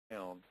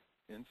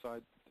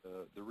inside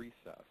the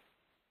recess,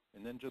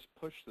 and then just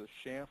push the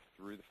shaft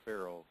through the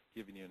ferrule,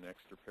 giving you an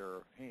extra pair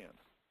of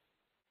hands.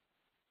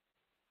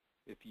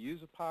 If you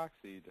use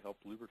epoxy to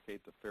help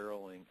lubricate the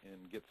ferrule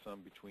and get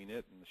some between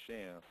it and the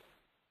shaft,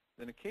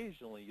 then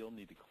occasionally you'll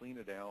need to clean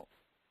it out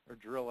or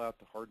drill out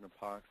the hardened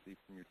epoxy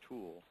from your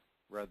tool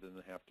rather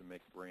than have to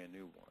make a brand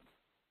new one.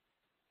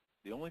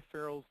 The only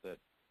ferrules that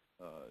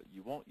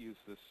you won't use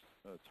this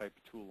type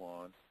of tool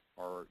on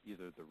are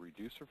either the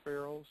reducer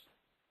ferrules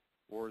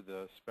or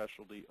the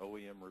specialty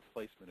OEM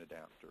replacement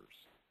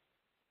adapters.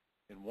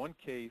 In one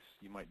case,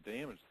 you might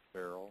damage the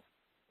ferrule,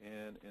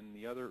 and in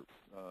the other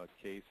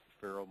case, the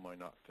ferrule might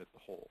not fit the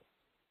hole.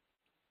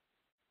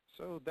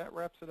 So that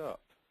wraps it up.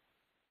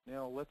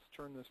 Now let's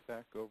turn this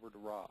back over to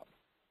Rob.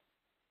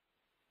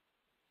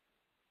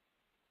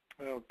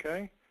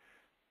 Okay,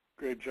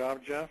 great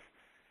job, Jeff.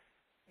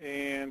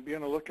 And be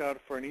on the lookout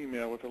for an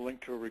email with a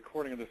link to a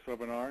recording of this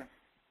webinar,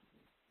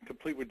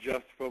 complete with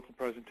Jeff's vocal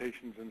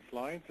presentations and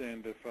slides.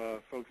 And if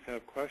folks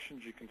have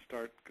questions, you can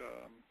start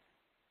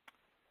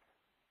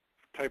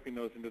typing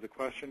those into the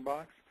question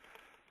box.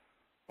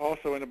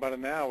 Also, in about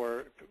an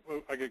hour,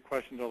 I get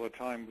questions all the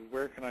time,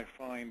 where can I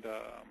find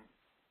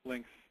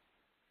links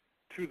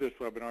to this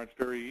webinar? It's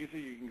very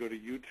easy. You can go to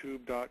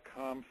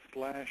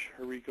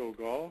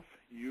youtube.com/HirikoGolf,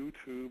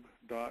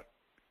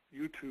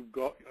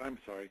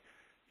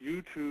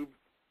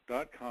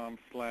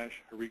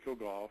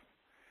 youtube.com/HirikoGolf,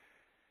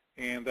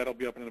 and that'll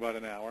be up in about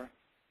an hour.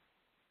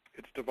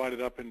 It's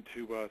divided up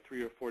into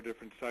 3 or 4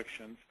 different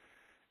sections,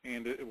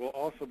 and it will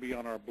also be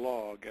on our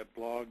blog at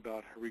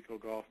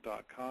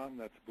blog.hirikogolf.com.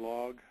 That's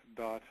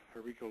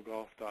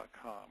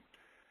blog.hirikogolf.com.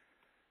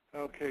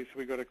 Okay, so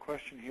we got a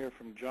question here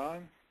from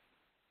John.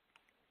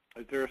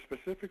 Is there a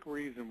specific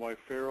reason why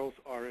ferrules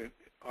are an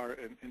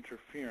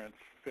interference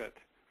fit?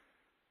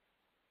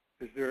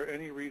 Is there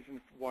any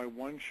reason why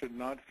one should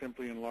not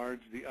simply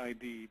enlarge the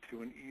ID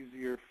to an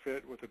easier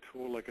fit with a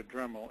tool like a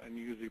Dremel and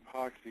use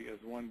epoxy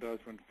as one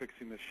does when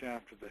fixing the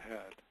shaft of the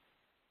head?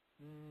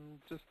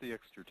 Just the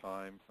extra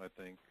time, I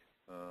think.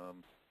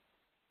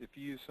 If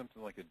you use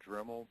something like a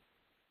Dremel,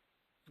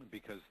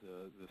 because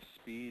the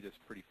speed is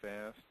pretty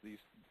fast, the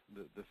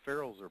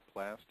ferrules are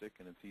plastic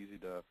and it's easy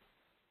to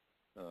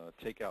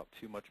take out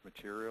too much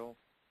material,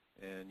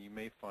 and you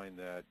may find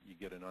that you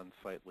get an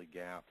unsightly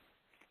gap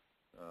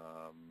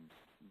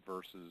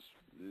versus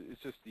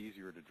it's just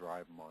easier to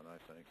drive them on, I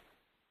think.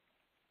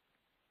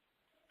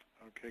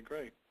 Okay,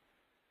 great.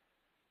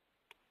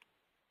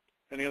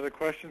 Any other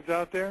questions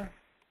out there?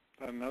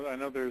 I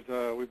know there's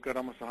we've got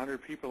almost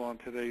 100 people on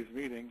today's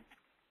meeting.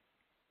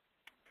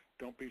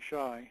 Don't be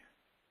shy.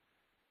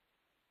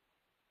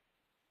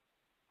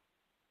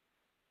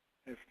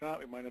 If not,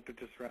 we might have to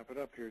just wrap it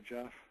up here,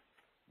 Jeff.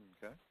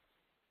 Okay.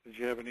 Did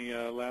you have any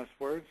last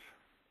words?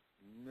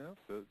 No,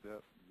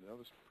 that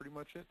was pretty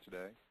much it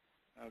today.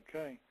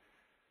 Okay.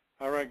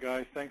 All right,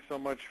 guys. Thanks so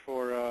much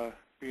for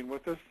being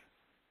with us.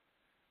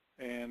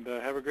 And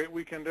have a great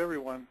weekend,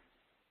 everyone.